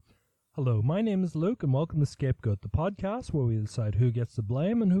Hello, my name is Luke and welcome to Scapegoat, the podcast where we decide who gets the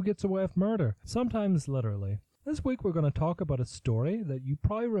blame and who gets away with murder, sometimes literally. This week we're going to talk about a story that you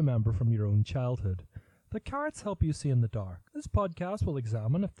probably remember from your own childhood. The Carrots Help You See in the Dark. This podcast will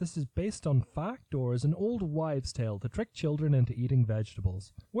examine if this is based on fact or is an old wives' tale to trick children into eating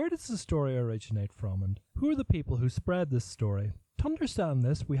vegetables. Where does the story originate from and who are the people who spread this story? To understand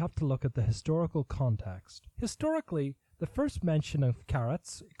this, we have to look at the historical context. Historically, the first mention of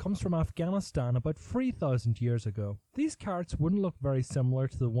carrots comes from Afghanistan about 3,000 years ago. These carrots wouldn't look very similar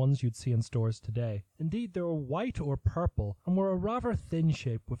to the ones you'd see in stores today. Indeed, they were white or purple and were a rather thin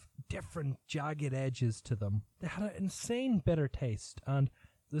shape with different jagged edges to them. They had an insane bitter taste, and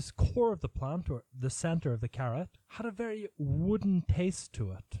this core of the plant, or the center of the carrot, had a very wooden taste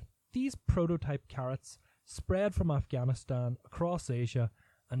to it. These prototype carrots spread from Afghanistan across Asia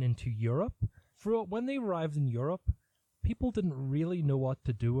and into Europe. When they arrived in Europe, people didn't really know what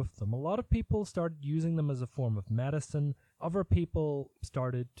to do with them. A lot of people started using them as a form of medicine. Other people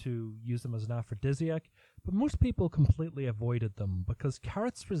started to use them as an aphrodisiac. But most people completely avoided them because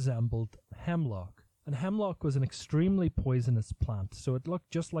carrots resembled hemlock. And hemlock was an extremely poisonous plant, so it looked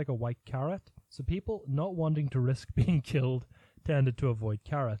just like a white carrot. So people, not wanting to risk being killed, tended to avoid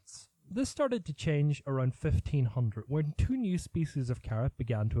carrots. This started to change around 1500, when two new species of carrot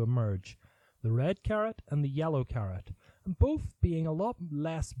began to emerge. The red carrot and the yellow carrot, and both being a lot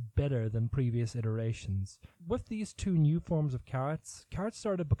less bitter than previous iterations. With these two new forms of carrots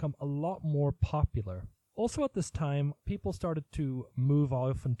started to become a lot more popular. Also at this time, people started to move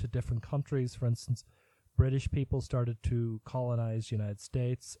off into different countries. For instance, British people started to colonize the United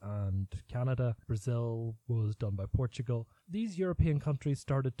States and Canada. Brazil was done by Portugal. These European countries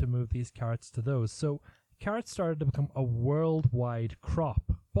started to move these carrots to those. So carrots started to become a worldwide crop.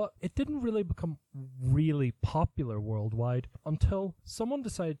 But it didn't really become really popular worldwide until someone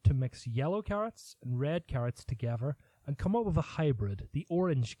decided to mix yellow carrots and red carrots together and come up with a hybrid, the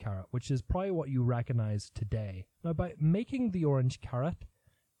orange carrot, which is probably what you recognize today. Now, by making the orange carrot,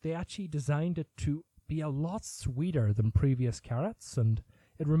 they actually designed it to be a lot sweeter than previous carrots, and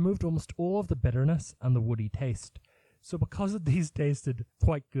it removed almost all of the bitterness and the woody taste. So because these tasted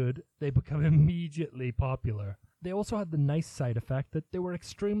quite good, they became immediately popular. They also had the nice side effect that they were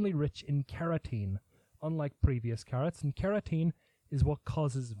extremely rich in carotene, unlike previous carrots, and carotene is what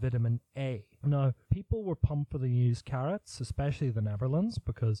causes vitamin A. Now, people were pumped for the used carrots, especially the Netherlands,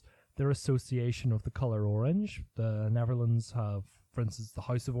 because their association of the colour orange. The Netherlands have, for instance, the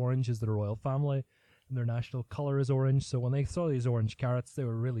House of Orange is the royal family, and their national colour is orange, so when they saw these orange carrots, they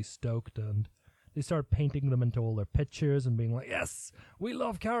were really stoked, and they started painting them into all their pictures and being like, yes, we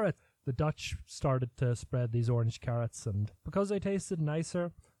love carrots. The Dutch started to spread these orange carrots, and because they tasted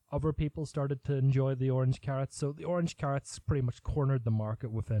nicer, other people started to enjoy the orange carrots, so the orange carrots pretty much cornered the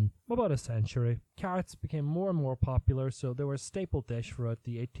market within about a century. Carrots became more and more popular, so they were a staple dish throughout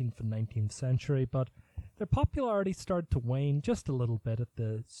the 18th and 19th century, but their popularity started to wane just a little bit at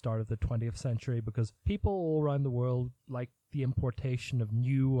the start of the 20th century because people all around the world liked the importation of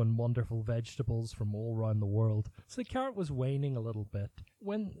new and wonderful vegetables from all around the world. So the carrot was waning a little bit.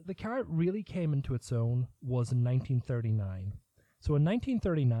 When the carrot really came into its own was in 1939. So in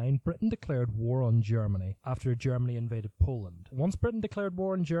 1939, Britain declared war on Germany after Germany invaded Poland. Once Britain declared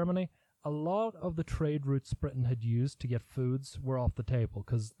war on Germany, a lot of the trade routes Britain had used to get foods were off the table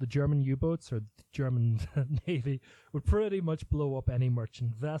because the German U-boats or the German Navy would pretty much blow up any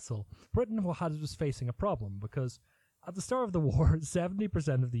merchant vessel. Britain was facing a problem because at the start of the war,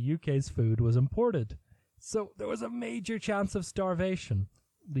 70% of the UK's food was imported. So there was a major chance of starvation.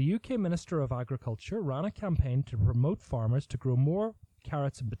 The UK Minister of Agriculture ran a campaign to promote farmers to grow more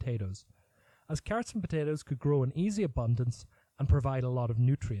carrots and potatoes, as carrots and potatoes could grow in easy abundance and provide a lot of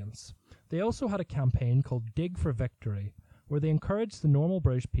nutrients. They also had a campaign called Dig for Victory, where they encouraged the normal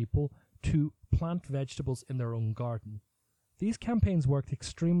British people to plant vegetables in their own garden. These campaigns worked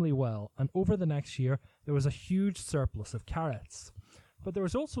extremely well, and over the next year, there was a huge surplus of carrots. But there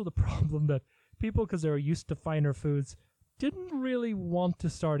was also the problem that people, because they were used to finer foods, didn't really want to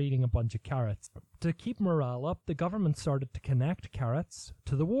start eating a bunch of carrots. To keep morale up, the government started to connect carrots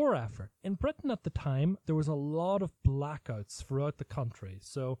to the war effort. In Britain at the time, there was a lot of blackouts throughout the country.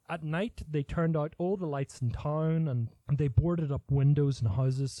 So at night, they turned out all the lights in town and they boarded up windows and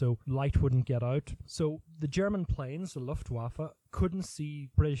houses so light wouldn't get out. So the German planes, the Luftwaffe, couldn't see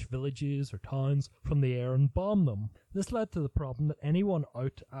British villages or towns from the air and bomb them. This led to the problem that anyone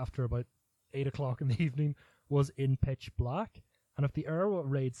out after about 8 o'clock in the evening was in pitch black, and if the air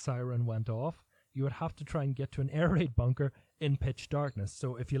raid siren went off, you would have to try and get to an air raid bunker in pitch darkness.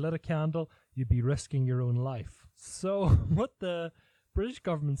 So if you lit a candle, you'd be risking your own life. So what the British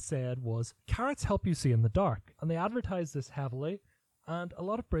government said was, carrots help you see in the dark. And they advertised this heavily, and a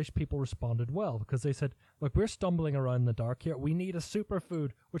lot of British people responded well, because they said, look, we're stumbling around in the dark here. We need a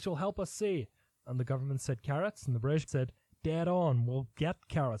superfood which will help us see. And the government said carrots, and the British said, dead on, we'll get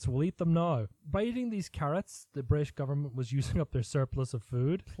carrots, we'll eat them now. By eating these carrots, the British government was using up their surplus of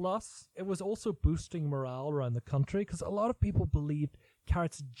food. Plus, it was also boosting morale around the country, because a lot of people believed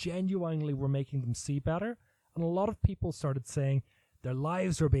carrots genuinely were making them see better. And a lot of people started saying their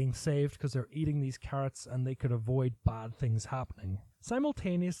lives were being saved because they're eating these carrots and they could avoid bad things happening.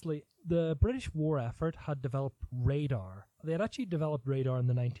 Simultaneously, the British war effort had developed radar. They had actually developed radar in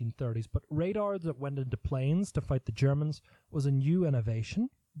the 1930s, but radar that went into planes to fight the Germans was a new innovation.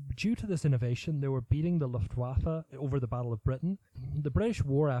 Due to this innovation, they were beating the Luftwaffe over the Battle of Britain. The British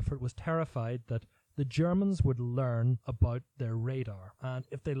war effort was terrified that the Germans would learn about their radar. And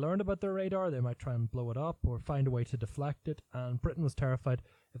if they learned about their radar, they might try and blow it up or find a way to deflect it. And Britain was terrified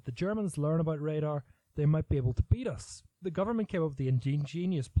if the Germans learn about radar, they might be able to beat us. The government came up with the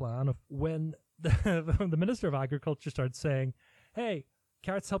ingenious plan of when the Minister of Agriculture started saying, hey,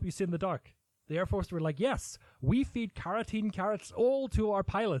 carrots help you see in the dark. The Air Force were like, yes, we feed carotene carrots all to our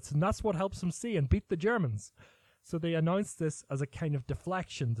pilots, and that's what helps them see and beat the Germans. So they announced this as a kind of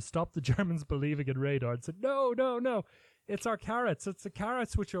deflection to stop the Germans believing in radar and said, no, it's our carrots. It's the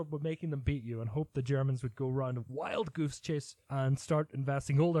carrots which are making them beat you, and hope the Germans would go around a wild goose chase and start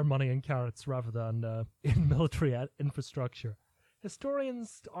investing all their money in carrots rather than in military infrastructure.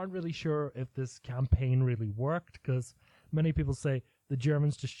 Historians aren't really sure if this campaign really worked, because many people say the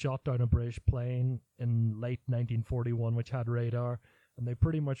Germans just shot down a British plane in late 1941 which had radar, and they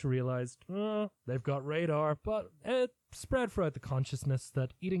pretty much realized, they've got radar. But it spread throughout the consciousness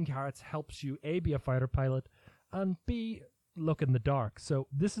that eating carrots helps you A, be a fighter pilot, and B, look in the dark. So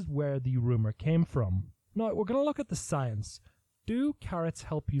this is where the rumor came from. Now, we're going to look at the science. Do carrots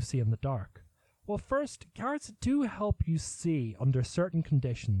help you see in the dark? Well, first, carrots do help you see under certain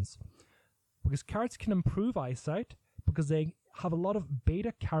conditions, because carrots can improve eyesight because they have a lot of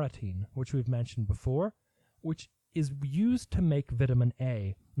beta-carotene, which we've mentioned before, which is used to make vitamin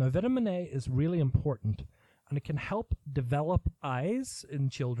A. Now, vitamin A is really important, and it can help develop eyes in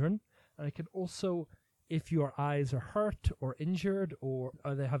children, and it can also, if your eyes are hurt or injured or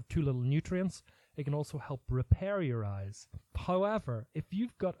they have too little nutrients, it can also help repair your eyes. However, if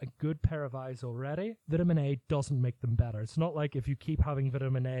you've got a good pair of eyes already, vitamin A doesn't make them better. It's not like if you keep having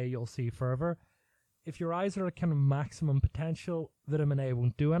vitamin A, you'll see further. If your eyes are at kind of maximum potential, vitamin A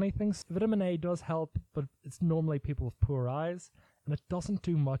won't do anything. So vitamin A does help, but it's normally people with poor eyes, and it doesn't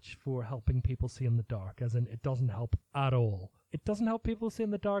do much for helping people see in the dark, as in it doesn't help at all. It doesn't help people see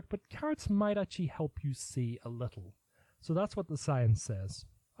in the dark, but carrots might actually help you see a little. So that's what the science says.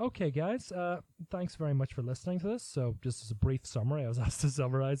 Okay, guys, thanks very much for listening to this. So just as a brief summary, I was asked to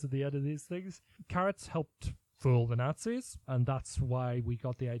summarize at the end of these things. Carrots helped fool the Nazis, and that's why we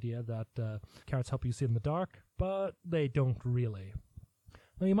got the idea that carrots help you see in the dark, but they don't really.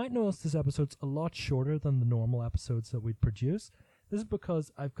 Now, you might notice this episode's a lot shorter than the normal episodes that we'd produce. This is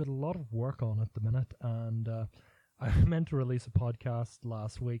because I've got a lot of work on at the minute, and I meant to release a podcast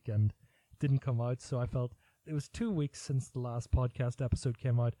last week and it didn't come out, so I felt it was 2 weeks since the last podcast episode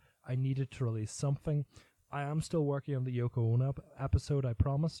came out. I needed to release something. I am still working on the Yoko Ono episode I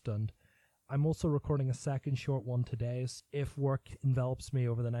promised, and I'm also recording a second short one today. So if work envelops me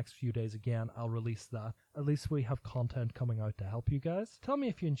over the next few days again, I'll release that. At least we have content coming out to help you guys. Tell me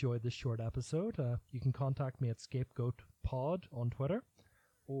if you enjoyed this short episode. You can contact me at ScapegoatPod on Twitter,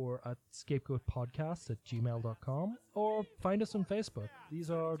 or at scapegoatpodcast@gmail.com, or find us on Facebook.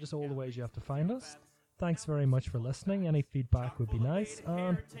 These are just all the ways you have to find us. Thanks very much for listening. Any feedback would be nice,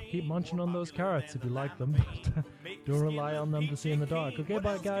 and keep munching on those carrots if you like them, but don't rely on them to see in the dark. Okay,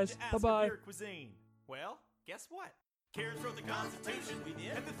 bye guys. Bye-bye. Well, guess what? Carrots wrote the Constitution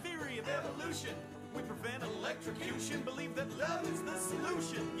and the theory of evolution. We prevent electrocution, believe that love is the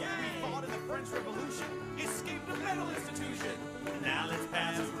solution. We fought in the French Revolution, escaped a mental institution. Now let's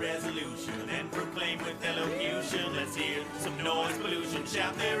pass a resolution and proclaim with elocution. Let's hear some noise pollution,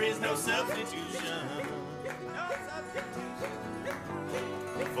 shout there is no substitution.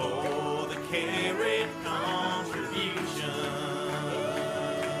 For the chaos.